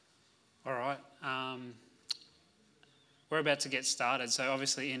about to get started. So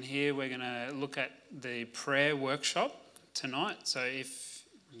obviously in here we're going to look at the prayer workshop tonight. So if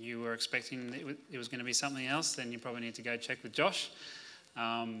you were expecting it was going to be something else, then you probably need to go check with Josh.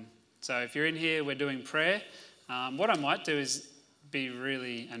 So if you're in here, we're doing prayer. What I might do is be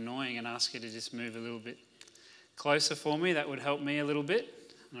really annoying and ask you to just move a little bit closer for me. That would help me a little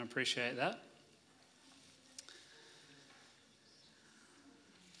bit, and I appreciate that.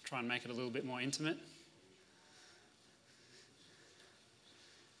 Try and make it a little bit more intimate.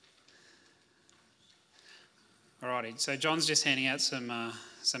 Alrighty, so John's just handing out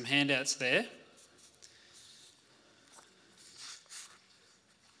some handouts there.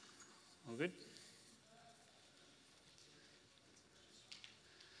 All good?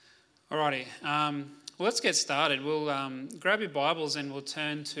 Alrighty, well, let's get started. We'll grab your Bibles and we'll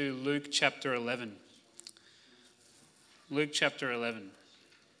turn to Luke chapter 11. Luke chapter 11.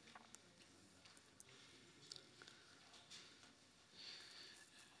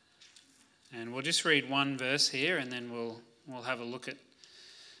 And we'll just read one verse here and then we'll have a look at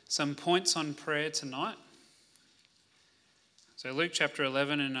some points on prayer tonight. So Luke chapter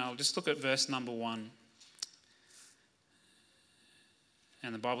 11, and I'll just look at verse number 1.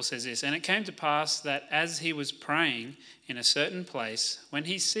 And the Bible says this, "And it came to pass that as he was praying in a certain place, when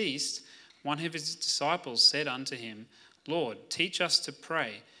he ceased, one of his disciples said unto him, Lord, teach us to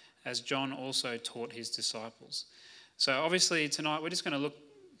pray, as John also taught his disciples." So obviously tonight we're just going to look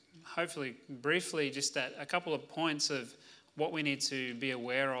hopefully briefly just at a couple of points of what we need to be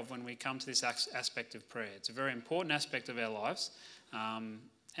aware of when we come to this aspect of prayer. It's a very important aspect of our lives,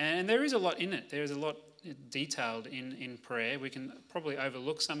 and there is a lot in it. There is a lot detailed in prayer. We can probably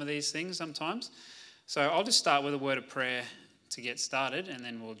overlook some of these things sometimes. So I'll just start with a word of prayer to get started, and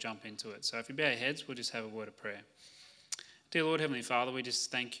then we'll jump into it. So if you bow your heads, we'll just have a word of prayer. Dear Lord, Heavenly Father, we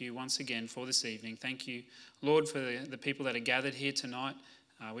just thank you once again for this evening. Thank you, Lord, for the people that are gathered here tonight.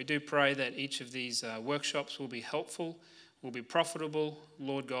 We do pray that each of these workshops will be helpful, will be profitable.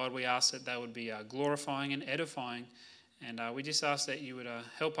 Lord God, we ask that they would be glorifying and edifying. And we just ask that you would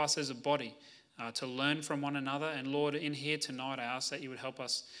help us as a body to learn from one another. And Lord, in here tonight, I ask that you would help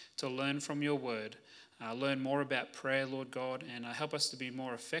us to learn from your word, learn more about prayer, Lord God, and help us to be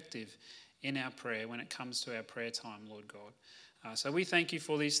more effective in our prayer when it comes to our prayer time, Lord God. So we thank you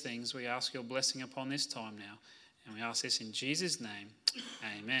for these things. We ask your blessing upon this time now. And we ask this in Jesus' name.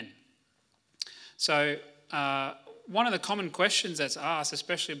 Amen. So one of the common questions that's asked,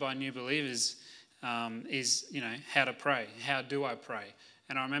 especially by new believers, is, how to pray. How do I pray?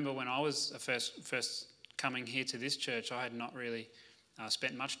 And I remember when I was first coming here to this church, I had not really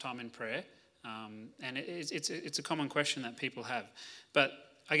spent much time in prayer. And it's a common question that people have. But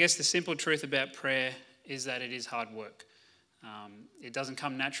I guess the simple truth about prayer is that it is hard work. It doesn't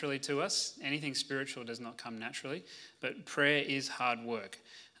come naturally to us. Anything spiritual does not come naturally, but prayer is hard work.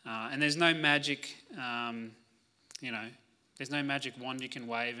 And there's no magic, there's no magic wand you can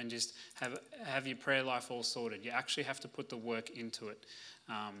wave and just have your prayer life all sorted. You actually have to put the work into it.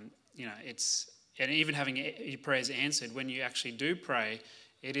 And even having your prayers answered, when you actually do pray,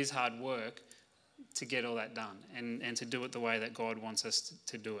 it is hard work to get all that done and to do it the way that God wants us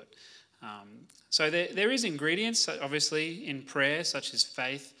to do it. So there is ingredients, obviously, in prayer, such as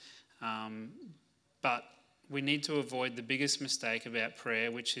faith, but we need to avoid the biggest mistake about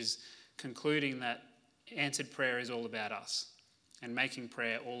prayer, which is concluding that answered prayer is all about us and making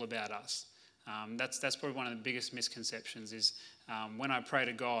prayer all about us. That's probably one of the biggest misconceptions is when I pray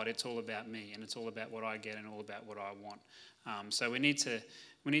to God, it's all about me and it's all about what I get and all about what I want. So we need to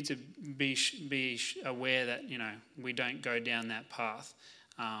be aware that we don't go down that path.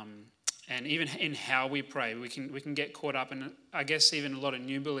 And even in how we pray, we can get caught up in, I guess even a lot of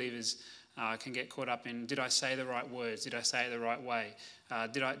new believers can get caught up in, did I say the right words? Did I say it the right way?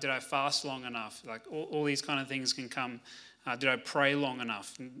 Did I fast long enough? Like all these kind of things can come. Did I pray long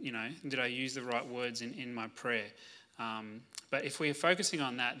enough? Did I use the right words in my prayer? But if we're focusing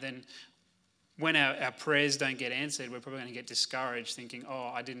on that, then when our prayers don't get answered, we're probably going to get discouraged thinking,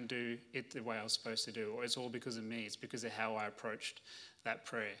 I didn't do it the way I was supposed to do, or it's all because of me. It's because of how I approached that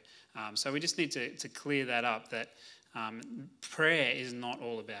prayer. So we just need to clear that up, that prayer is not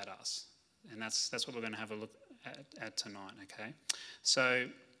all about us. And that's what we're going to have a look at tonight, okay? So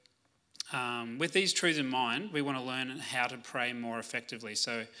with these truths in mind, we want to learn how to pray more effectively.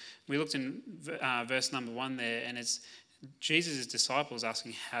 So we looked in verse number 1 there, and it's Jesus' disciples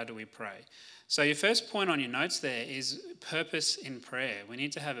asking, how do we pray? So your first point on your notes there is purpose in prayer. We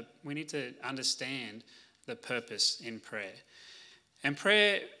need to understand the purpose in prayer. And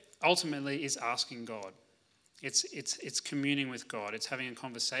prayer ultimately is asking God. It's communing with God. It's having a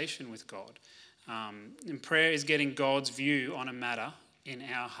conversation with God. And prayer is getting God's view on a matter in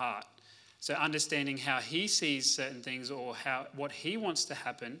our heart. So understanding how he sees certain things or what he wants to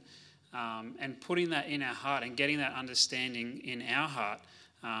happen, and putting that in our heart and getting that understanding in our heart,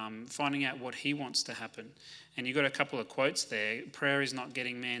 finding out what he wants to happen. And you've got a couple of quotes there. Prayer is not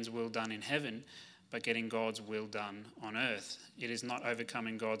getting man's will done in heaven, but getting God's will done on earth. It is not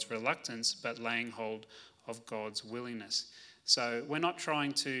overcoming God's reluctance, but laying hold of God's willingness. So we're not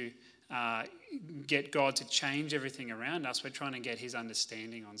trying to get God to change everything around us. We're trying to get his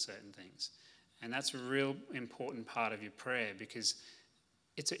understanding on certain things. And that's a real important part of your prayer, because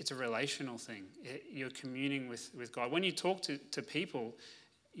it's a relational thing. You're communing with God. When you talk to people,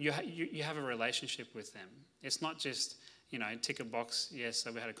 you have a relationship with them. It's not just, tick a box, yes,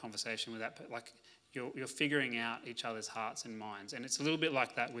 so we had a conversation with that, but like you're figuring out each other's hearts and minds. And it's a little bit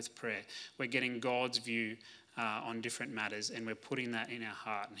like that with prayer. We're getting God's view on different matters, and we're putting that in our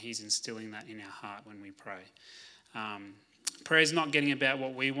heart, and he's instilling that in our heart when we pray. Prayer is not getting about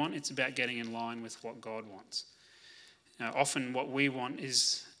what we want, it's about getting in line with what God wants. Often what we want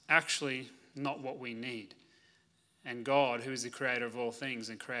is actually not what we need. And God, who is the creator of all things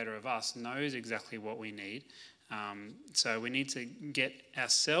and creator of us, knows exactly what we need. So we need to get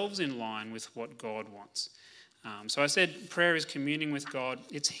ourselves in line with what God wants. So I said prayer is communing with God.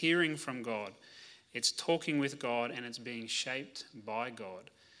 It's hearing from God. It's talking with God, and it's being shaped by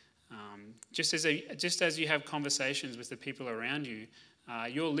God. Just as you have conversations with the people around you,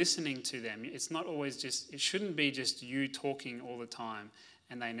 you're listening to them. It's not always it shouldn't be just you talking all the time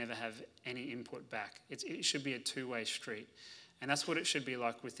and they never have any input back. It should be a two-way street. And that's what it should be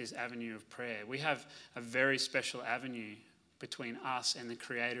like with this avenue of prayer. We have a very special avenue between us and the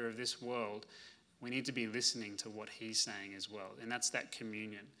creator of this world. We need to be listening to what he's saying as well. And that's that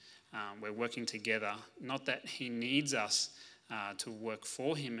communion. We're working together. Not that he needs us to work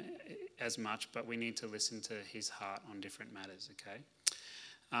for him as much, but we need to listen to his heart on different matters, okay?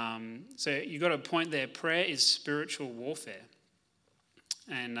 So you got a point there. Prayer is spiritual warfare.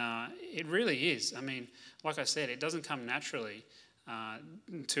 And it really is. I mean, like I said, it doesn't come naturally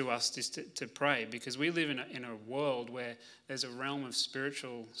to us just to pray, because we live in a world where there's a realm of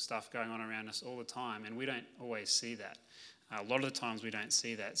spiritual stuff going on around us all the time, and we don't always see that. A lot of the times we don't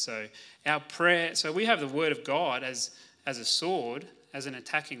see that. So our prayer, so we have the word of God as a sword, as an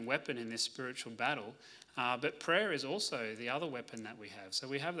attacking weapon in this spiritual battle, but prayer is also the other weapon that we have. So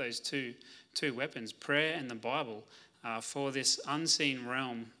we have those two weapons, prayer and the Bible, for this unseen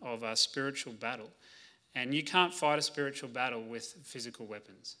realm of a spiritual battle. And you can't fight a spiritual battle with physical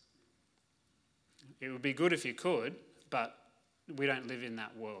weapons. It would be good if you could, but we don't live in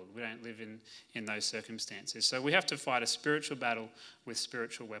that world. We don't live in those circumstances. So we have to fight a spiritual battle with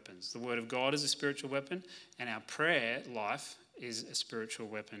spiritual weapons. The Word of God is a spiritual weapon, and our prayer life is a spiritual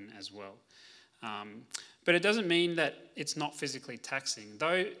weapon as well. But it doesn't mean that it's not physically taxing.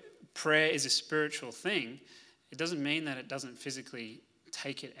 Though prayer is a spiritual thing, it doesn't mean that it doesn't physically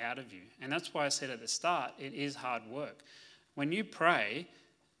take it out of you. And that's why I said at the start, it is hard work. When you pray,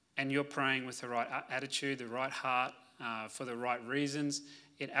 and you're praying with the right attitude, the right heart, for the right reasons,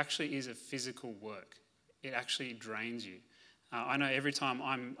 it actually is a physical work. It actually drains you. I know every time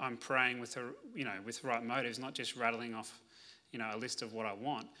I'm praying with the right motives, not just rattling off, a list of what I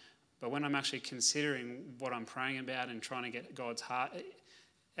want, but when I'm actually considering what I'm praying about and trying to get God's heart,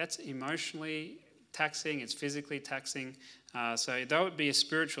 that's emotionally taxing. It's physically taxing. So though it be a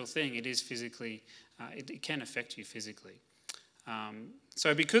spiritual thing, it is physically. It can affect you physically.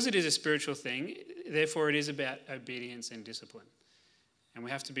 So because it is a spiritual thing, therefore it is about obedience and discipline, and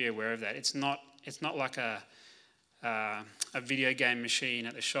we have to be aware of that. It's not like a video game machine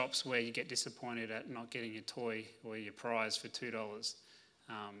at the shops where you get disappointed at not getting your toy or your prize for $2.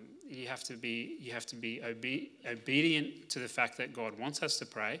 You have to be obedient to the fact that God wants us to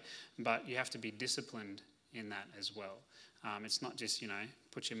pray, but you have to be disciplined in that as well. It's not just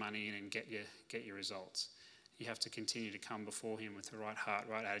put your money in and get your results. You have to continue to come before him with the right heart,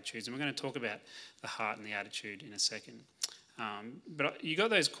 right attitudes. And we're going to talk about the heart and the attitude in a second. But you got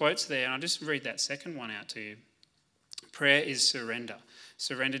those quotes there, and I'll just read that second one out to you. Prayer is surrender.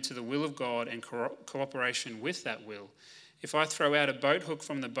 Surrender to the will of God and cooperation with that will. If I throw out a boat hook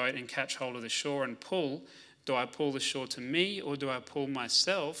from the boat and catch hold of the shore and pull, do I pull the shore to me, or do I pull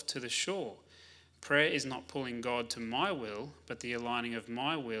myself to the shore? Prayer is not pulling God to my will, but the aligning of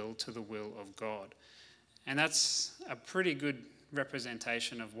my will to the will of God. And that's a pretty good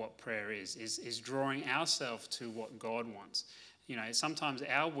representation of what prayer is drawing ourselves to what God wants. Sometimes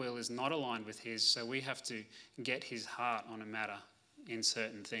our will is not aligned with his, so we have to get his heart on a matter in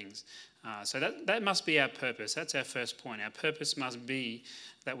certain things. So that must be our purpose. That's our first point. Our purpose must be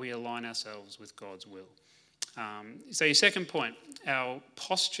that we align ourselves with God's will. So your second point, our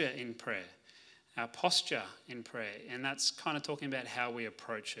posture in prayer. Our posture in prayer. And that's kind of talking about how we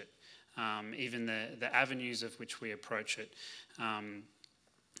approach it, even the avenues of which we approach it.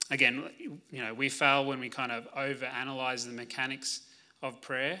 Again, we fail when we kind of overanalyze the mechanics of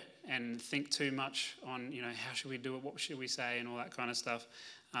prayer and think too much on, how should we do it, what should we say, and all that kind of stuff.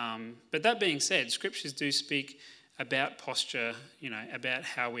 But that being said, scriptures do speak about posture, about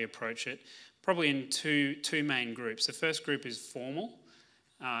how we approach it, probably in two main groups. The first group is formal,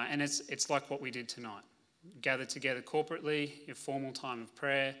 and it's like what we did tonight. Gather together corporately, a formal time of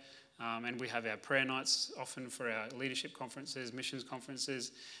prayer, and we have our prayer nights often for our leadership conferences, missions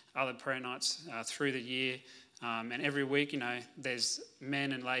conferences, other prayer nights through the year. And every week, there's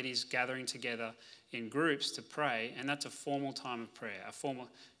men and ladies gathering together in groups to pray, and that's a formal time of prayer, a formal,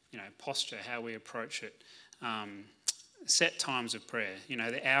 posture, how we approach it. Set times of prayer.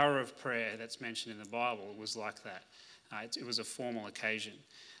 The hour of prayer that's mentioned in the Bible was like that. It was a formal occasion.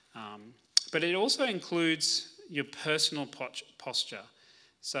 But it also includes your personal posture.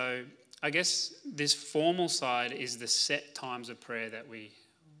 So I guess this formal side is the set times of prayer that we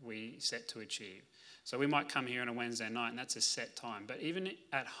set to achieve. So we might come here on a Wednesday night and that's a set time. But even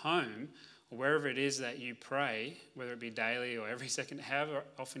at home, or wherever it is that you pray, whether it be daily or every second, however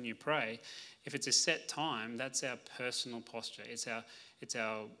often you pray, if it's a set time, that's our personal posture. It's our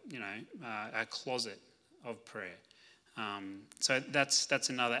closet of prayer. So that's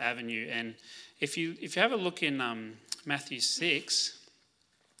another avenue. And if you have a look in Matthew 6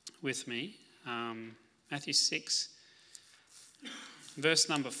 with me, Matthew 6. Verse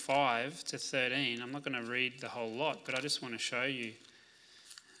number 5 to 13, I'm not going to read the whole lot, but I just want to show you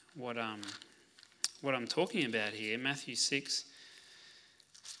what I'm talking about here. Matthew 6.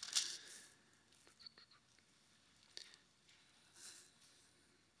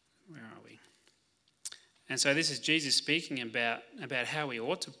 Where are we? And so this is Jesus speaking about how we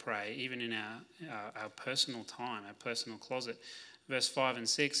ought to pray, even in our personal time, our personal closet. Verse 5 and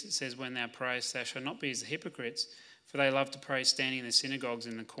 6, it says, "When thou prayest, thou shalt not be as the hypocrites, for they love to pray standing in the synagogues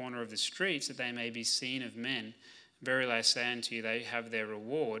in the corner of the streets, that they may be seen of men. Verily I say unto you, they have their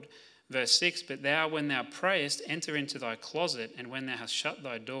reward." Verse 6, "But thou, when thou prayest, enter into thy closet, and when thou hast shut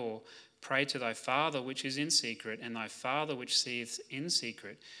thy door, pray to thy Father which is in secret, and thy Father which seeth in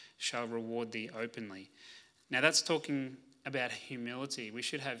secret shall reward thee openly." Now that's talking about humility. We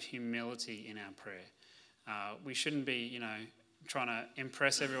should have humility in our prayer. We shouldn't be, trying to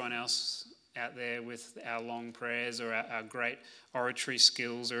impress everyone else out there with our long prayers or our great oratory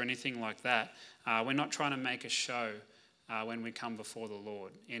skills or anything like that. We're not trying to make a show when we come before the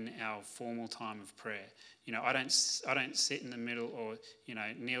Lord in our formal time of prayer. I don't sit in the middle or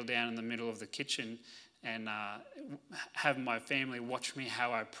kneel down in the middle of the kitchen and have my family watch me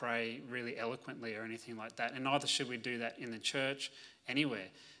how I pray really eloquently or anything like that. And neither should we do that in the church anywhere.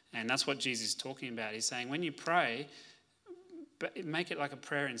 And that's what Jesus is talking about. He's saying when you pray, but make it like a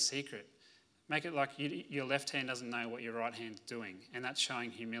prayer in secret. Make it like your left hand doesn't know what your right hand's doing. And that's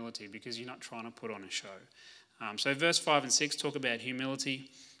showing humility because you're not trying to put on a show. So verse 5 and 6 talk about humility.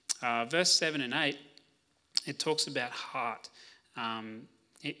 Verse 7 and 8, it talks about heart.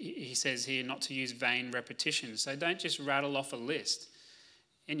 He says here not to use vain repetition. So don't just rattle off a list.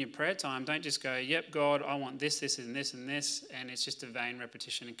 In your prayer time, don't just go, "Yep, God, I want this, this, and this, and this," and it's just a vain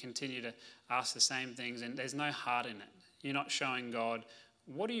repetition, and continue to ask the same things, and there's no heart in it. You're not showing God,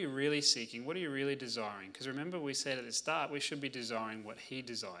 what are you really seeking? What are you really desiring? Because remember we said at the start, we should be desiring what he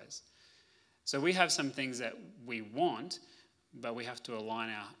desires. So we have some things that we want, but we have to align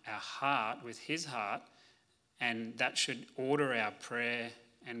our heart with his heart, and that should order our prayer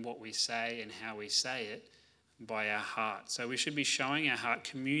and what we say and how we say it by our heart. So we should be showing our heart,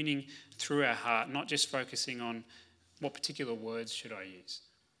 communing through our heart, not just focusing on what particular words should I use.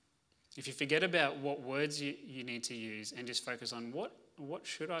 If you forget about what words you need to use and just focus on what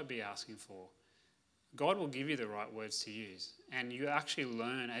should I be asking for, God will give you the right words to use. And you actually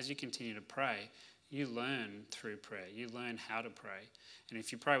learn, as you continue to pray, you learn through prayer. You learn how to pray. And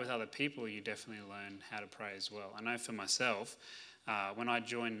if you pray with other people, you definitely learn how to pray as well. I know for myself, when I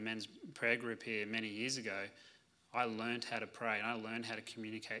joined men's prayer group here many years ago, I learned how to pray and I learned how to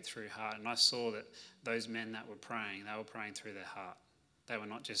communicate through heart. And I saw that those men that were praying, they were praying through their heart. They were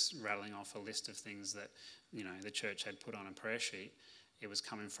not just rattling off a list of things that, the church had put on a prayer sheet. It was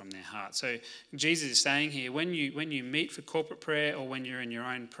coming from their heart. So Jesus is saying here, when you meet for corporate prayer or when you're in your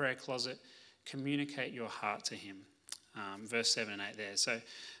own prayer closet, communicate your heart to him. Verse 7 and 8 there. So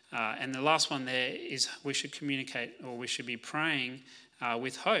And the last one there is we should communicate, or we should be praying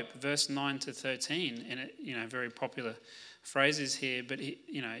with hope. Verse 9 to 13, and it, very popular phrases here, but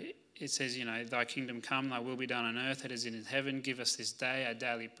it says, thy kingdom come, thy will be done on earth as it is in heaven. Give us this day our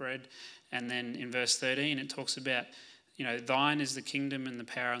daily bread. And then in verse 13, it talks about, thine is the kingdom and the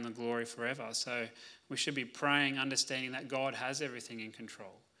power and the glory forever. So we should be praying, understanding that God has everything in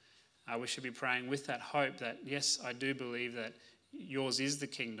control. We should be praying with that hope that, yes, I do believe that yours is the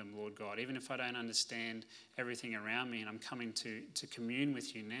kingdom, Lord God. Even if I don't understand everything around me and I'm coming to commune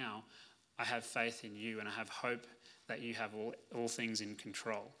with you now, I have faith in you and I have hope that you have all things in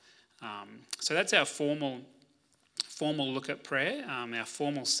control. So that's our formal look at prayer, our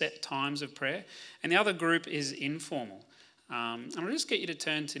formal set times of prayer. And the other group is informal. And I'll just get you to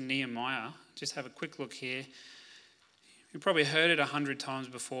turn to Nehemiah. Just have a quick look here. You've probably heard it 100 times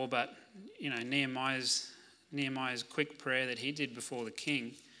before, but Nehemiah's quick prayer that he did before the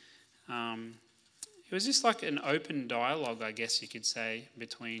king. It was just like an open dialogue, I guess you could say,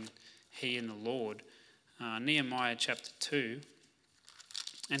 between he and the Lord. Nehemiah chapter 2.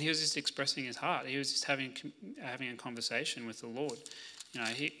 And he was just expressing his heart. He was just having a conversation with the Lord.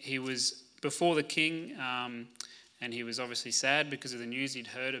 He was before the king, and he was obviously sad because of the news he'd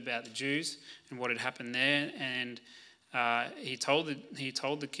heard about the Jews and what had happened there. And he told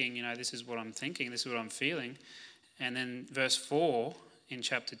the king, this is what I'm thinking, this is what I'm feeling. And then verse 4 in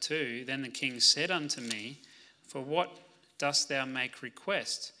chapter 2, then the king said unto me, for what dost thou make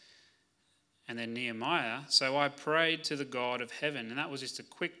request? And then Nehemiah, so I prayed to the God of heaven. And that was just a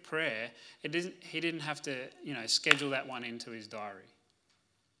quick prayer. He didn't have to, schedule that one into his diary.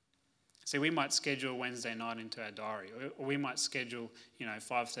 See, we might schedule Wednesday night into our diary, or we might schedule,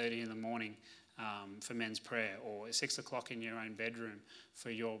 5:30 in the morning for men's prayer, or 6 o'clock in your own bedroom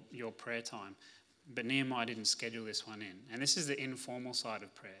for your prayer time. But Nehemiah didn't schedule this one in. And this is the informal side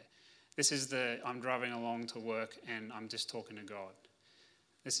of prayer. This is I'm driving along to work and I'm just talking to God.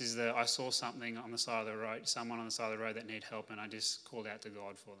 This is I saw something on the side of the road, someone on the side of the road that need help, and I just called out to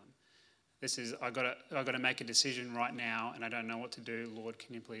God for them. This is, I got to make a decision right now, and I don't know what to do. Lord,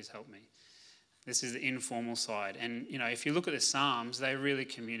 can you please help me? This is the informal side. And, if you look at the Psalms, they really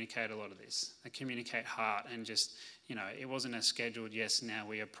communicate a lot of this. They communicate heart and just, it wasn't a scheduled, yes, now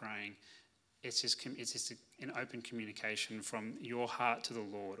we are praying. It's just an open communication from your heart to the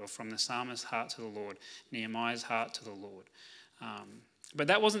Lord, or from the psalmist's heart to the Lord, Nehemiah's heart to the Lord. But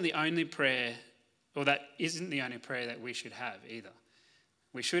that wasn't the only prayer, or that isn't the only prayer that we should have either.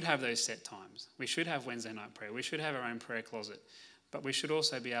 We should have those set times. We should have Wednesday night prayer. We should have our own prayer closet. But we should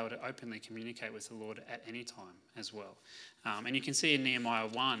also be able to openly communicate with the Lord at any time as well. And you can see in Nehemiah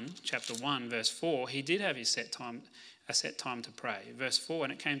 1, chapter 1, verse 4, he did have a set time to pray. Verse 4,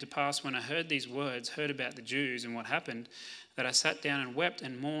 and it came to pass when I heard these words, heard about the Jews and what happened, that I sat down and wept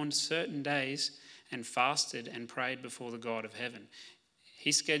and mourned certain days and fasted and prayed before the God of heaven.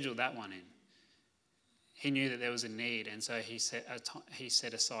 He scheduled that one in. He knew that there was a need, and so he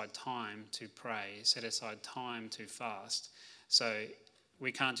set aside time to pray, set aside time to fast. So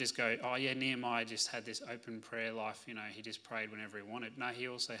we can't just go, oh yeah, Nehemiah just had this open prayer life, he just prayed whenever he wanted. No, he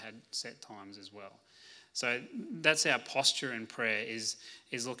also had set times as well. So that's our posture in prayer, is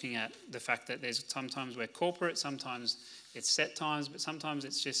looking at the fact that there's sometimes we're corporate, sometimes it's set times, but sometimes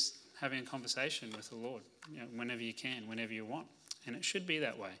it's just having a conversation with the Lord, whenever you can, whenever you want. And it should be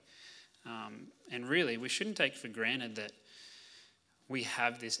that way. And really, we shouldn't take for granted that we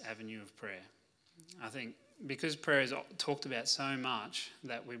have this avenue of prayer. I think because prayer is talked about so much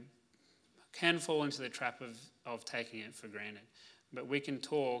that we can fall into the trap of taking it for granted. But we can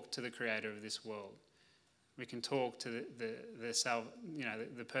talk to the creator of this world. We can talk to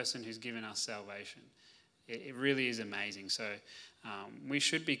the person who's given us salvation. It really is amazing. So we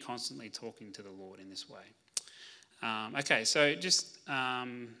should be constantly talking to the Lord in this way. Okay, so just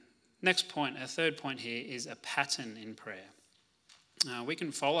next point, our third point here is a pattern in prayer. We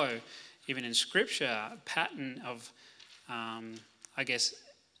can follow, even in Scripture, a pattern of,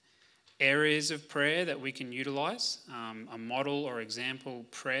 areas of prayer that we can utilise, a model or example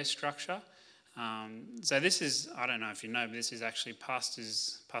prayer structure. So this is, I don't know if you know, but this is actually Pastor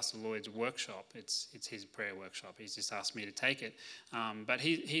Lloyd's workshop. It's his prayer workshop. He's just asked me to take it. But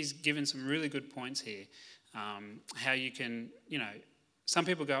he's given some really good points here. How you can, some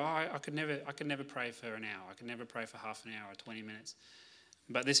people go, I could never pray for an hour. I could never pray for half an hour or 20 minutes.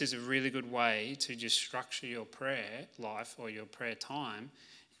 But this is a really good way to just structure your prayer life or your prayer time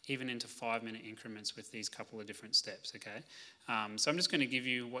even into 5-minute increments with these couple of different steps, okay? So I'm just going to give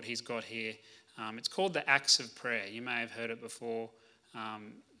you what he's got here. It's called the Acts of Prayer. You may have heard it before.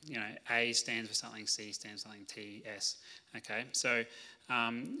 A stands for something, C stands for something, T, S. Okay, so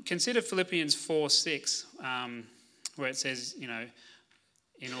consider Philippians 4:6, where it says,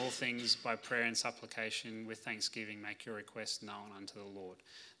 in all things by prayer and supplication with thanksgiving make your requests known unto the Lord.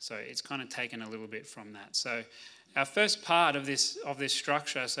 So it's kind of taken a little bit from that. So our first part of this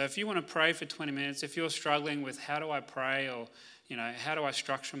structure, so if you want to pray for 20 minutes, if you're struggling with how do I pray, or how do I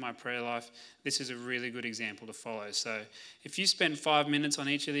structure my prayer life, this is a really good example to follow. So if you spend 5 minutes on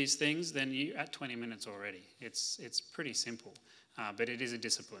each of these things, then you're at 20 minutes already. It's pretty simple. But it is a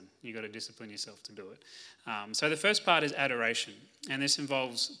discipline. You've got to discipline yourself to do it. So the first part is adoration. And this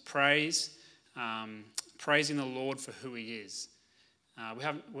involves praise, praising the Lord for who he is.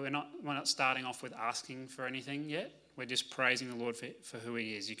 We're not starting off with asking for anything yet. We're just praising the Lord for who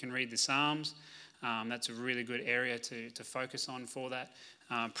he is. You can read the Psalms. That's a really good area to focus on for that.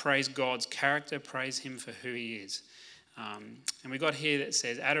 Praise God's character. Praise him for who he is. And we got here that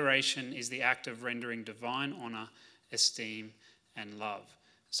says adoration is the act of rendering divine honour, esteem, and love.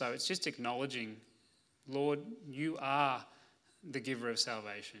 So it's just acknowledging, Lord, you are the giver of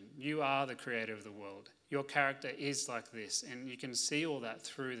salvation. You are the creator of the world. Your character is like this. And you can see all that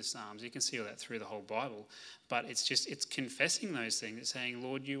through the Psalms. You can see all that through the whole Bible. But it's confessing those things. It's saying,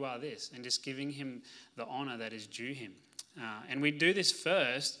 Lord, you are this. And just giving him the honour that is due him. And we do this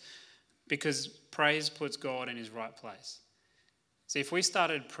first because praise puts God in his right place. See, if we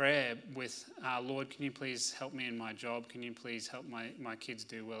started prayer with, Lord, can you please help me in my job? Can you please help my kids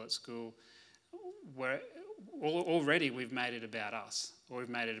do well at school? Already we've made it about us, or we've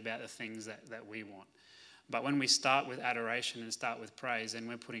made it about the things that we want. But when we start with adoration and start with praise, then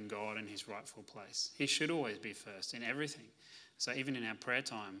we're putting God in his rightful place. He should always be first in everything. So even in our prayer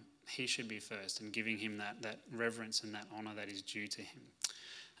time, he should be first, and giving him that reverence and that honour that is due to him.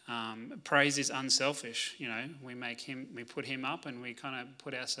 Praise is unselfish. We put him up and we kind of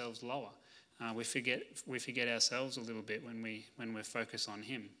put ourselves lower. We forget ourselves a little bit when we're focused on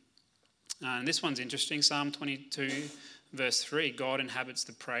him. And this one's interesting. Psalm 22 verse 3, God inhabits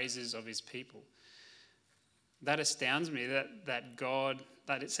the praises of his people. That astounds me that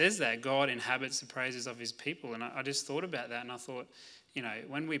it says that God inhabits the praises of his people. And I just thought about that, and I thought,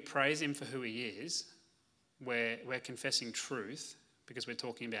 when we praise him for who he is, we're confessing truth, because we're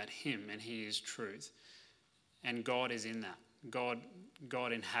talking about him and he is truth. And God is in that. God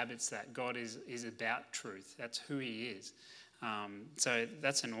inhabits that. God is about truth. That's who he is. So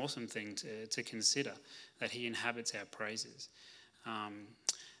that's an awesome thing to consider, that he inhabits our praises.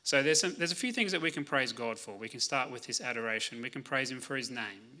 So there's a few things that we can praise God for. We can start with his adoration. We can praise him for his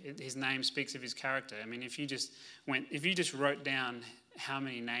name. His name speaks of his character. I mean, if you just wrote down how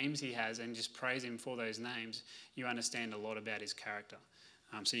many names he has and just praise him for those names, you understand a lot about his character.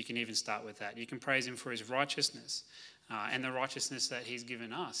 So you can even start with that. You can praise him for his righteousness and the righteousness that he's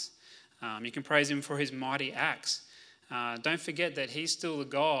given us. You can praise him for his mighty acts. Don't forget that he's still the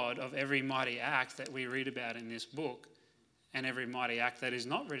God of every mighty act that we read about in this book, and every mighty act that is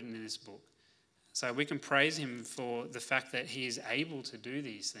not written in this book. So we can praise him for the fact that he is able to do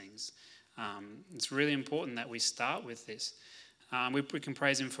these things. It's really important that we start with this. We can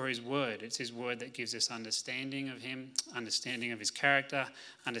praise him for his word. It's his word that gives us understanding of him, understanding of his character,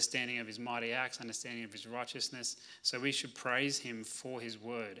 understanding of his mighty acts, understanding of his righteousness. So we should praise him for his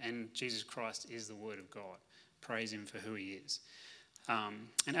word. And Jesus Christ is the word of God. Praise him for who he is.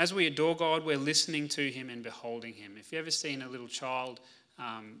 And as we adore God, we're listening to him and beholding him. If you've ever seen a little child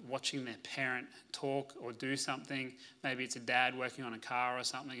watching their parent talk or do something, maybe it's a dad working on a car or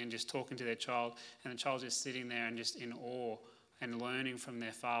something and just talking to their child, and the child's just sitting there and just in awe and learning from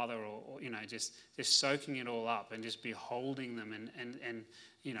their father, or just soaking it all up and just beholding them, and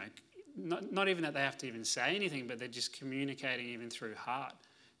not even that they have to even say anything, but they're just communicating even through heart,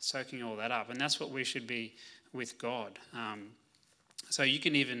 soaking all that up. And that's what we should be with God. So you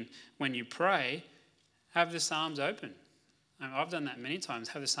can even, when you pray, have the Psalms open. I've done that many times.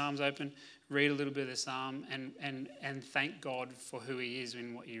 Have the Psalms open, read a little bit of the Psalm, and thank God for who he is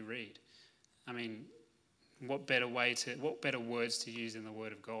in what you read. I mean, what better words to use in the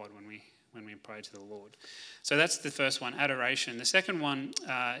Word of God when we pray to the Lord? So that's the first one, adoration. The second one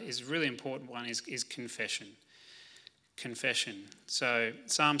is a really important one, is confession. Confession. So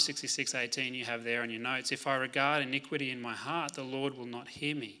Psalm 66:18 you have there in your notes. If I regard iniquity in my heart, the Lord will not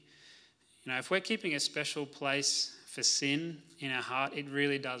hear me. If we're keeping a special place for sin in our heart, it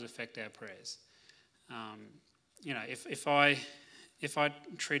really does affect our prayers. If I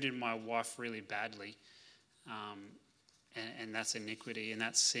treated my wife really badly, and that's iniquity and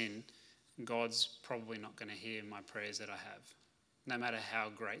that's sin, God's probably not going to hear my prayers that I have, no matter how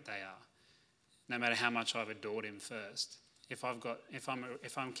great they are, no matter how much I've adored him first.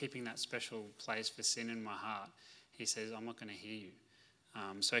 if I'm keeping that special place for sin in my heart, he says, I'm not going to hear you.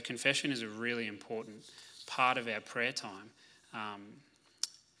 So confession is a really important part of our prayer time.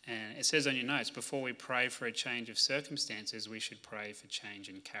 And it says on your notes, before we pray for a change of circumstances, we should pray for change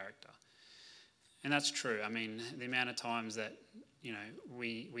in character. And that's true. I mean, the amount of times that,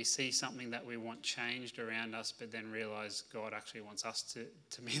 we see something that we want changed around us, but then realise God actually wants us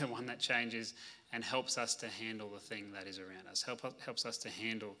to be the one that changes and helps us to handle the thing that is around us, helps us to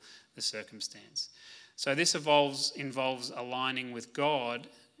handle the circumstance. So this involves aligning with God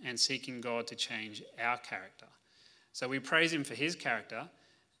and seeking God to change our character. So we praise him for his character,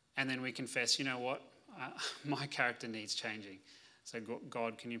 and then we confess, you know what, my character needs changing. So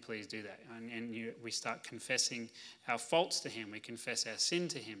God, can you please do that? And we start confessing our faults to him. We confess our sin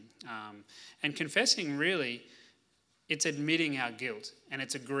to him. And confessing, really, it's admitting our guilt, and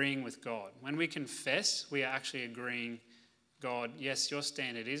it's agreeing with God. When we confess, we are actually agreeing, God, yes, your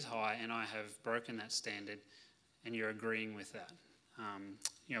standard is high, and I have broken that standard, and you're agreeing with that.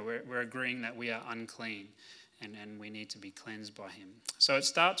 We're agreeing that we are unclean, and we need to be cleansed by him. So it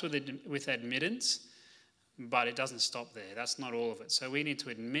starts with admittance, but it doesn't stop there. That's not all of it. So we need to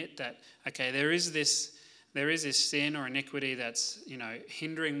admit that, okay, there is this sin or iniquity that's,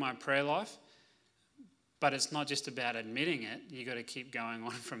 hindering my prayer life, but it's not just about admitting it. You got to keep going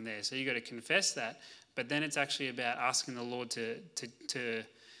on from there. So you got to confess that, but then it's actually about asking the Lord to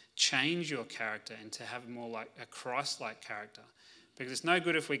change your character and to have more like a Christ-like character. Because it's no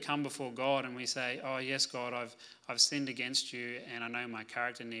good if we come before God and we say, oh yes, God, I've sinned against you and I know my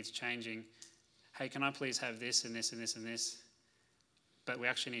character needs changing. Hey, can I please have this and this and this and this? But we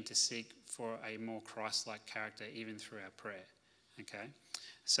actually need to seek for a more Christ-like character even through our prayer. Okay?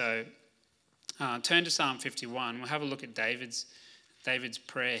 So turn to Psalm 51. We'll have a look at David's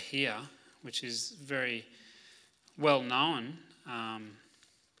prayer here, which is very well known,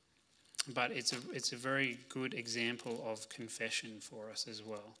 but it's a very good example of confession for us as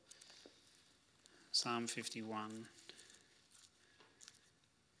well. Psalm 51.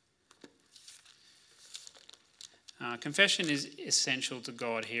 Confession is essential to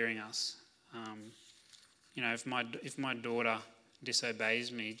God hearing us. If my daughter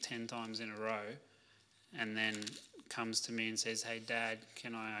disobeys me 10 times in a row and then comes to me and says, hey, Dad,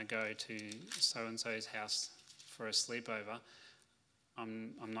 can I go to so-and-so's house for a sleepover?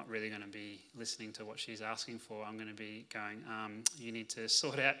 I'm not really going to be listening to what she's asking for. I'm going to be going, you need to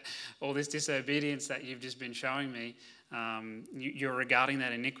sort out all this disobedience that you've just been showing me. You're regarding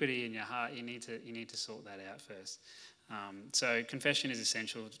that iniquity in your heart. You need to sort that out first. So confession is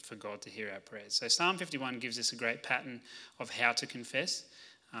essential for God to hear our prayers. So Psalm 51 gives us a great pattern of how to confess.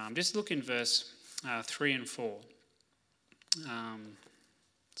 Just look in verse 3 and 4.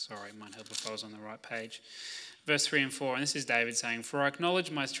 Sorry, it might help if I was on the right page. Verse 3 and 4, and this is David saying, for I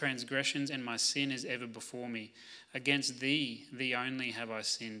acknowledge my transgressions and my sin is ever before me. Against thee only have I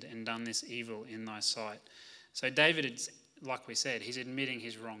sinned and done this evil in thy sight. So David, like we said, he's admitting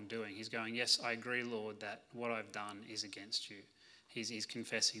his wrongdoing. He's going, yes, I agree, Lord, that what I've done is against you. He's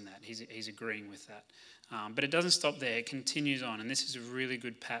confessing that. He's agreeing with that. But it doesn't stop there. It continues on, and this is a really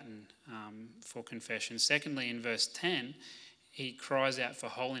good pattern for confession. Secondly, in verse 10, he cries out for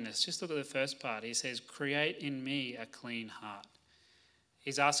holiness. Just look at the first part. He says, create in me a clean heart.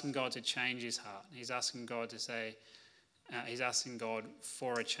 He's asking God to change his heart. He's asking God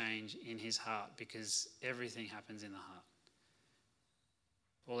for a change in his heart, because everything happens in the heart.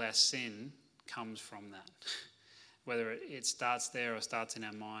 All our sin comes from that. Whether it starts there or starts in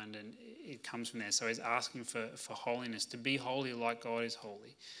our mind, and it comes from there. So he's asking for holiness, to be holy like God is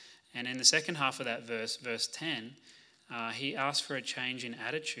holy. And in the second half of that verse 10, he asks for a change in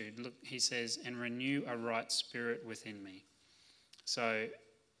attitude. Look, he says, and renew a right spirit within me. So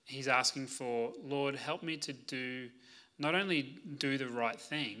he's asking for, Lord, help me to not only do the right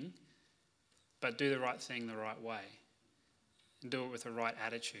thing, but do the right thing the right way. And do it with the right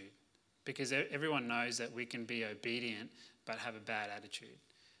attitude. Because everyone knows that we can be obedient but have a bad attitude.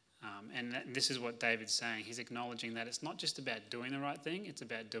 And this is what David's saying. He's acknowledging that it's not just about doing the right thing, it's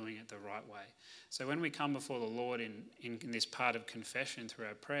about doing it the right way. So when we come before the Lord in this part of confession through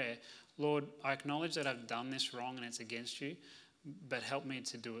our prayer, Lord, I acknowledge that I've done this wrong and it's against you, but help me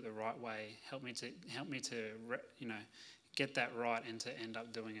to do it the right way. Help me to get that right and to end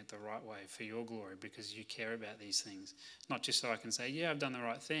up doing it the right way for your glory, because you care about these things. Not just so I can say, yeah, I've done the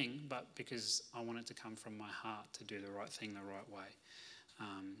right thing, but because I want it to come from my heart to do the right thing the right way.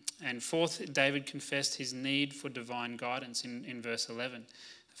 And fourth, David confessed his need for divine guidance in verse 11.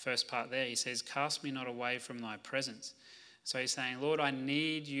 The first part there, he says, cast me not away from thy presence. So he's saying, Lord, I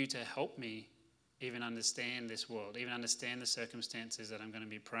need you to help me even understand this world, even understand the circumstances that I'm going to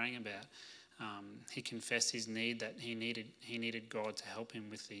be praying about. He confessed his need, that he needed God to help him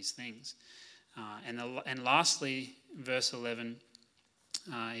with these things. And lastly, verse 11,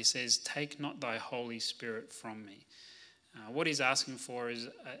 he says, "Take not thy Holy Spirit from me." What he's asking for is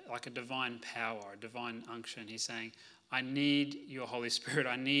like a divine power, a divine unction. He's saying, I need your Holy Spirit.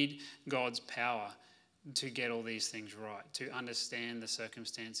 I need God's power to get all these things right, to understand the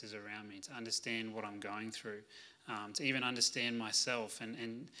circumstances around me, to understand what I'm going through, to even understand myself.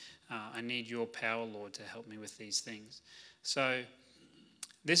 And I need your power, Lord, to help me with these things. So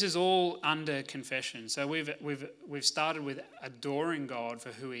this is all under confession. So we've started with adoring God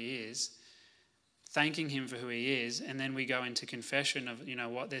for who he is, thanking him for who he is, and then we go into confession of,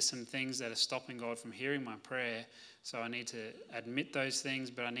 there's some things that are stopping God from hearing my prayer, so I need to admit those things,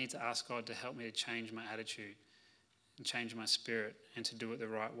 but I need to ask God to help me to change my attitude and change my spirit and to do it the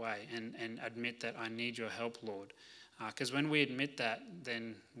right way, and admit that I need your help, Lord. Because when we admit that,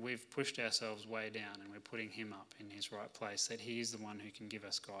 then we've pushed ourselves way down and we're putting him up in his right place, that he is the one who can give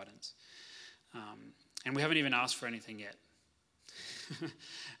us guidance. And we haven't even asked for anything yet.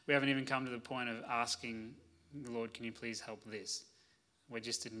 We haven't even come to the point of asking the Lord, can you please help this? We're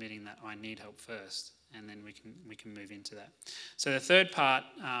just admitting that I need help first, and then we can move into that. So the third part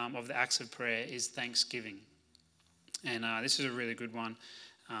of the acts of prayer is thanksgiving. And this is a really good one.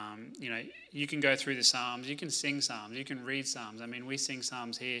 You can go through the Psalms, you can sing Psalms, you can read Psalms. I mean, we sing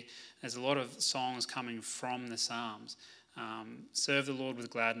Psalms here. There's a lot of songs coming from the Psalms. Serve the Lord with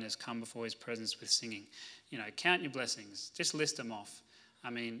gladness, come before his presence with singing. Count your blessings, just list them off. I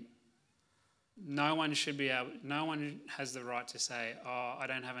mean, no one has the right to say, I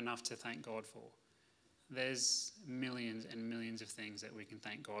don't have enough to thank God for. There's millions and millions of things that we can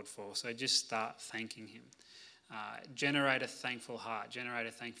thank God for. So just start thanking him. Generate a thankful heart, generate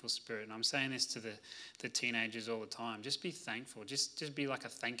a thankful spirit. And I'm saying this to the teenagers all the time. Just be thankful. Just be like a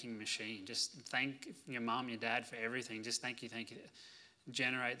thanking machine. Just thank your mum, your dad for everything. Just thank you.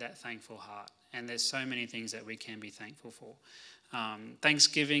 Generate that thankful heart. And there's so many things that we can be thankful for.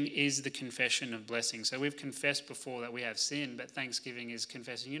 Thanksgiving is the confession of blessing. So we've confessed before that we have sin, but thanksgiving is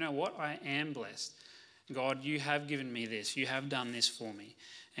confessing, you know what, I am blessed. God, you have given me this. You have done this for me.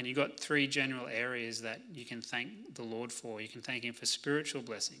 And you've got three general areas that you can thank the Lord for. You can thank him for spiritual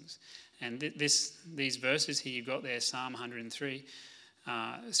blessings. And these verses here you've got there, Psalm 103,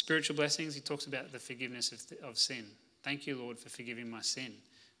 spiritual blessings, he talks about the forgiveness of sin. Thank you, Lord, for forgiving my sin.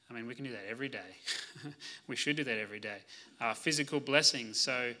 I mean, we can do that every day. We should do that every day. Physical blessings,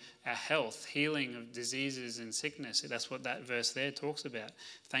 so our health, healing of diseases and sickness. That's what that verse there talks about.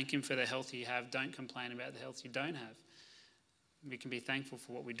 Thank him for the health you have. Don't complain about the health you don't have. We can be thankful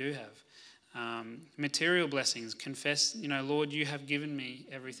for what we do have. Material blessings, confess, Lord, you have given me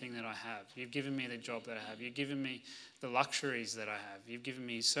everything that I have. You've given me the job that I have. You've given me the luxuries that I have. You've given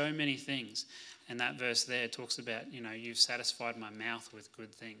me so many things. And that verse there talks about, you've satisfied my mouth with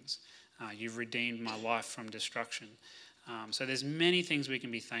good things. You've redeemed my life from destruction. So there's many things we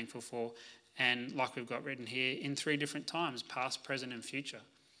can be thankful for. And like we've got written here, in three different times, past, present and future.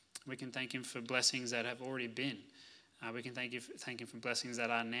 We can thank him for blessings that have already been. We can thank him for blessings that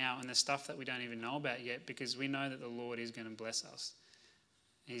are now and the stuff that we don't even know about yet, because we know that the Lord is going to bless us.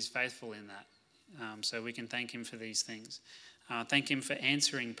 He's faithful in that. So we can thank him for these things. Thank him for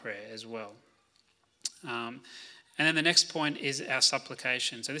answering prayer as well. And then the next point is our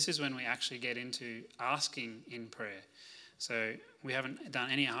supplication. So this is when we actually get into asking in prayer. So we haven't done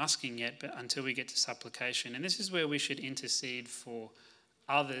any asking yet, but until we get to supplication. And this is where we should intercede for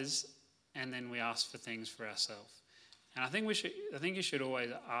others, and then we ask for things for ourselves. And I think you should always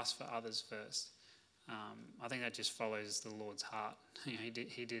ask for others first. I think that just follows the Lord's heart. He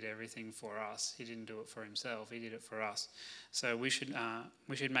did everything for us. He didn't do it for himself. He did it for us. So we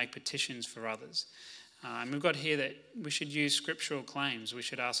should make petitions for others. And we've got here that we should use scriptural claims. We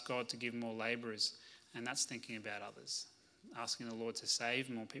should ask God to give more labourers, and that's thinking about others. Asking the Lord to save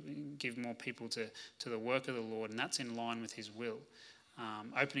more people, give more people to the work of the Lord, and that's in line with his will.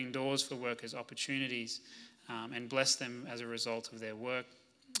 Opening doors for workers, opportunities, and bless them as a result of their work,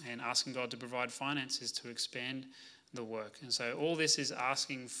 and asking God to provide finances to expand the work. And so all this is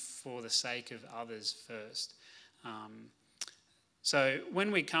asking for the sake of others first. So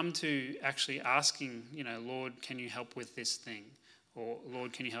when we come to actually asking, Lord, can you help with this thing? Or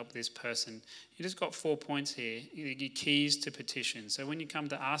Lord, can you help this person? You just got 4 points here, your keys to petition. So when you come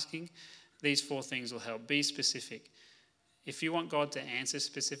to asking, these 4 things will help. Be specific. If you want God to answer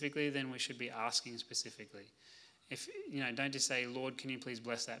specifically, then we should be asking specifically. If don't just say, Lord, can you please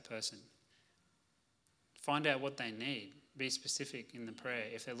bless that person? Find out what they need. Be specific in the prayer.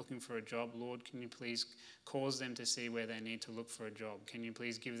 If they're looking for a job, Lord, can you please cause them to see where they need to look for a job? Can you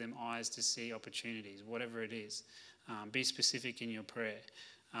please give them eyes to see opportunities? Whatever it is, be specific in your prayer.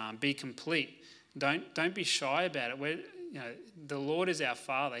 Be complete. Don't be shy about it. The Lord is our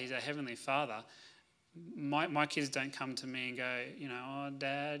Father. He's our Heavenly Father. My kids don't come to me and go, oh,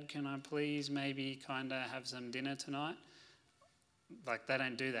 Dad, can I please maybe kind of have some dinner tonight? Like, they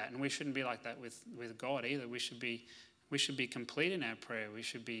don't do that. And we shouldn't be like that with God either. We should be complete in our prayer. We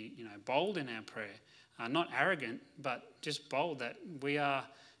should be, bold in our prayer. Not arrogant, but just bold that we are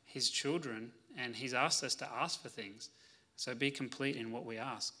his children and he's asked us to ask for things. So be complete in what we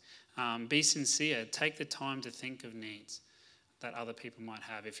ask. Be sincere. Take the time to think of needs that other people might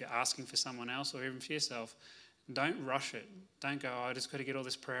have. If you're asking for someone else or even for yourself, don't rush it. Don't go, I just got to get all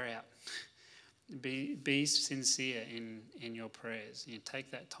this prayer out. Be sincere in your prayers. Take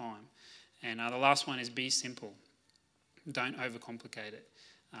that time. And the last one is be simple. Don't overcomplicate it.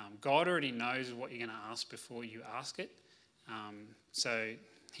 God already knows what you're going to ask before you ask it. So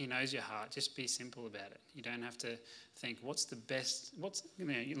he knows your heart. Just be simple about it. You don't have to think,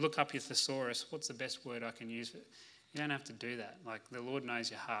 you look up your thesaurus, what's the best word I can use for it? You don't have to do that. Like, the Lord knows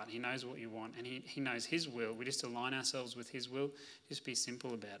your heart. He knows what you want, and he knows his will. We just align ourselves with his will. Just be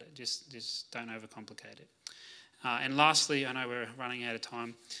simple about it. Just don't overcomplicate it. And lastly, I know we're running out of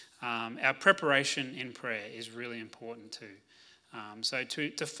time, our preparation in prayer is really important too. So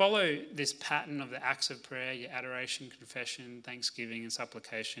to follow this pattern of the acts of prayer, your adoration, confession, thanksgiving and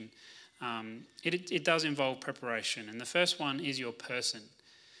supplication, it does involve preparation. And the first one is your person.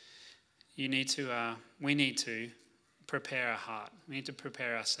 We need to prepare our heart. We need to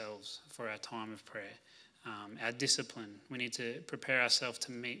prepare ourselves for our time of prayer. Our discipline. We need to prepare ourselves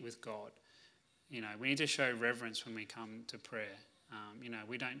to meet with God. We need to show reverence when we come to prayer.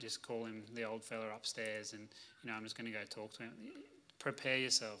 We don't just call him the old fella upstairs and, I'm just going to go talk to him. Prepare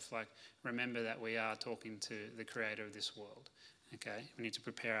yourself. Remember that we are talking to the creator of this world. Okay? We need to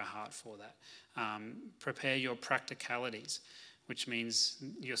prepare our heart for that. Prepare your practicalities, which means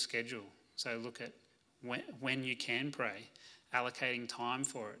your schedule. So look at when you can pray, allocating time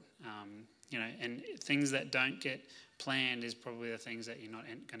for it. And things that don't get planned is probably the things that you're not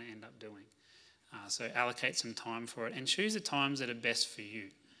going to end up doing. So allocate some time for it and choose the times that are best for you.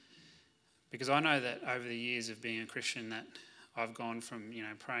 Because I know that over the years of being a Christian that I've gone from,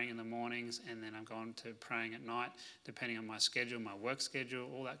 praying in the mornings and then I've gone to praying at night, depending on my schedule, my work schedule,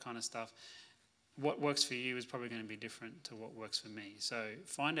 all that kind of stuff. What works for you is probably going to be different to what works for me. So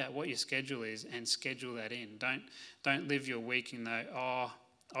find out what your schedule is and schedule that in. Don't live your week in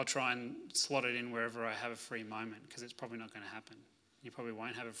I'll try and slot it in wherever I have a free moment, because it's probably not going to happen. You probably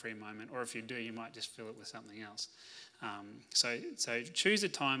won't have a free moment, or if you do, you might just fill it with something else. So choose the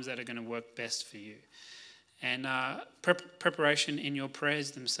times that are going to work best for you. And preparation in your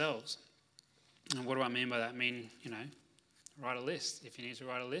prayers themselves. And what do I mean by that? I mean, write a list. If you need to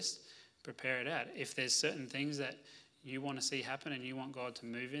write a list, prepare it out. If there's certain things that you want to see happen and you want God to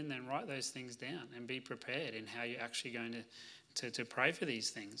move in, then write those things down and be prepared in how you're actually going to pray for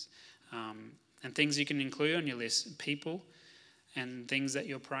these things. And things you can include on your list, people and things that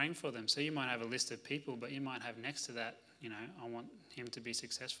you're praying for them. So you might have a list of people, but you might have next to that, I want him to be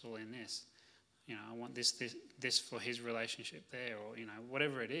successful in this. I want this for his relationship there, or,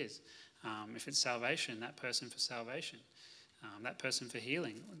 whatever it is. If it's salvation, that person for salvation. That person for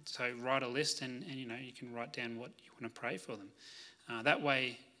healing. So write a list and you can write down what you want to pray for them. That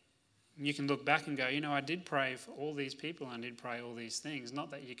way you can look back and go, I did pray for all these people and I did pray all these things. Not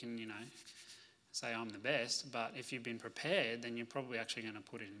that you can, say I'm the best, but if you've been prepared, then you're probably actually going to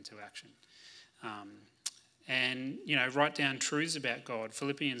put it into action. And write down truths about God.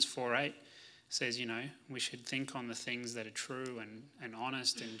 Philippians 4:8 says, we should think on the things that are true and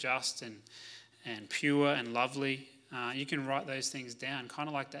honest and just and pure and lovely. You can write those things down, kind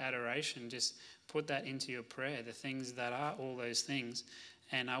of like the adoration. Just put that into your prayer, the things that are all those things.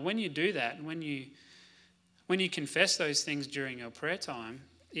 And when you do that, when you confess those things during your prayer time,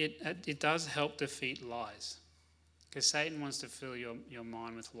 it does help defeat lies. Because Satan wants to fill your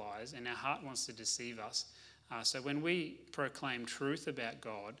mind with lies, and our heart wants to deceive us. So when we proclaim truth about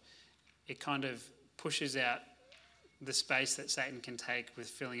God, it kind of pushes out the space that Satan can take with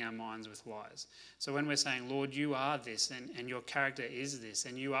filling our minds with lies. So when we're saying, Lord, you are this, and your character is this,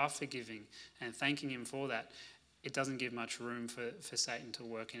 and you are forgiving, and thanking him for that, it doesn't give much room for Satan to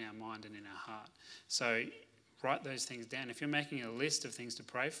work in our mind and in our heart. So write those things down. If you're making a list of things to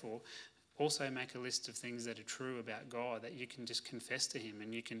pray for, also make a list of things that are true about God that you can just confess to him,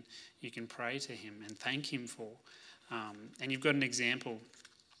 and you can pray to him and thank him for. And you've got an example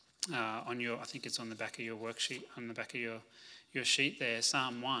on your, I think it's on the back of your worksheet, on the back of your sheet there,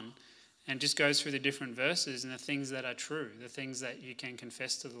 Psalm 1, and just goes through the different verses and the things that are true, the things that you can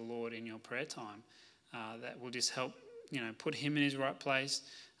confess to the Lord in your prayer time, that will just help, put him in his right place,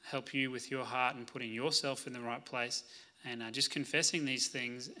 help you with your heart and putting yourself in the right place, and just confessing these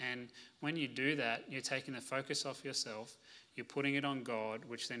things. And when you do that, you're taking the focus off yourself, you're putting it on God,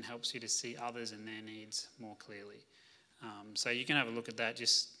 which then helps you to see others and their needs more clearly. So you can have a look at that,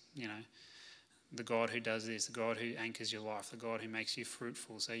 just, the God who does this, the God who anchors your life, the God who makes you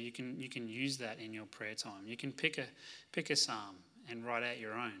fruitful. So you can use that in your prayer time. You can pick a psalm and write out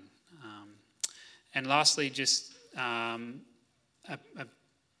your own. And lastly, just a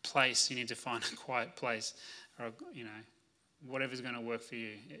place. You need to find a quiet place, or whatever's going to work for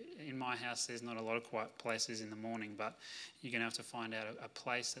you. In my house, there's not a lot of quiet places in the morning, but you're going to have to find out a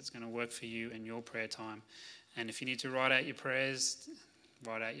place that's going to work for you in your prayer time. And if you need to write out your prayers,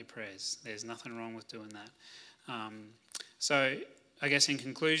 write out your prayers. There's nothing wrong with doing that. So I guess in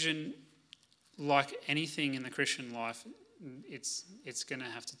conclusion, like anything in the Christian life, it's going to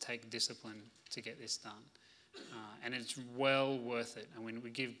have to take discipline to get this done. And it's well worth it. And when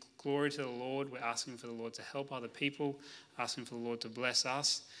we give glory to the Lord, we're asking for the Lord to help other people, asking for the Lord to bless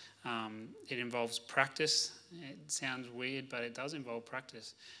us. It involves practice. It sounds weird, but it does involve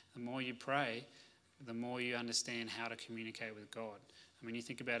practice. The more you pray, the more you understand how to communicate with God. I mean, you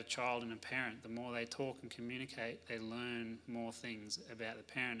think about a child and a parent, the more they talk and communicate, they learn more things about the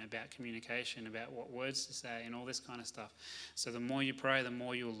parent, about communication, about what words to say and all this kind of stuff. So the more you pray, the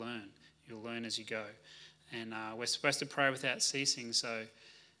more you'll learn. You'll learn as you go. And we're supposed to pray without ceasing. So,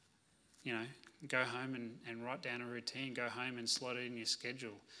 go home and write down a routine. Go home and slot it in your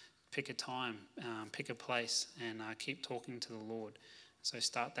schedule. Pick a time, pick a place, and keep talking to the Lord. So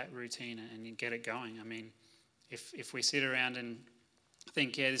start that routine and you get it going. I mean, if we sit around and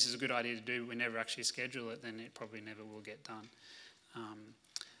think, this is a good idea to do, but we never actually schedule it, then it probably never will get done.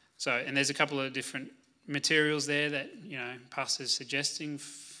 And there's a couple of different materials there that, Pastor's suggesting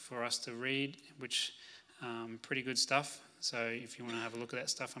for us to read, which pretty good stuff. So if you want to have a look at that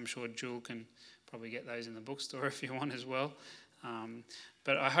stuff, I'm sure Jewel can probably get those in the bookstore if you want as well.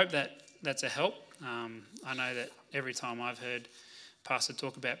 But I hope that's a help. I know that every time I've heard Pastor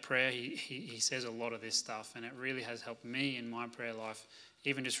talk about prayer, he says a lot of this stuff, and it really has helped me in my prayer life,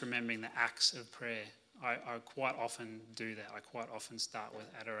 even just remembering the acts of prayer. I quite often do that. I quite often start with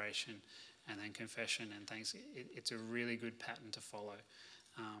adoration and then confession and thanks. It's a really good pattern to follow.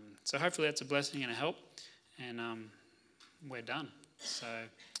 So hopefully that's a blessing and a help, and we're done. So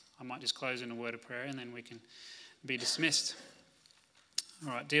I might just close in a word of prayer and then we can be dismissed.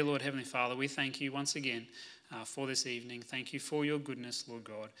 All right, dear Lord, Heavenly Father, we thank you once again for this evening. Thank you for your goodness, Lord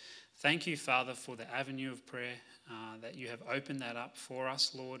God. Thank you, Father, for the avenue of prayer, that you have opened that up for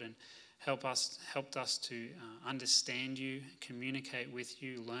us, Lord, and helped us to understand you, communicate with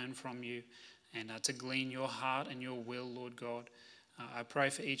you, learn from you, and to glean your heart and your will, Lord God. I pray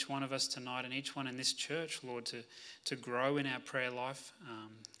for each one of us tonight and each one in this church, Lord, to grow in our prayer life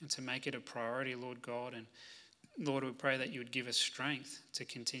and to make it a priority, Lord God. And Lord, we pray that you would give us strength to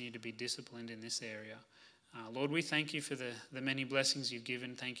continue to be disciplined in this area. Lord, we thank you for the many blessings you've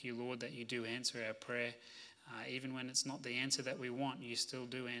given. Thank you, Lord, that you do answer our prayer. Even when it's not the answer that we want, you still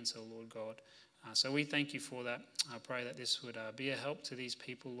do answer, Lord God. So we thank you for that. I pray that this would be a help to these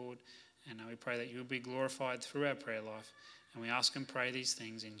people, Lord. And we pray that you will be glorified through our prayer life. And we ask and pray these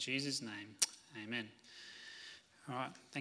things in Jesus' name. Amen. All right.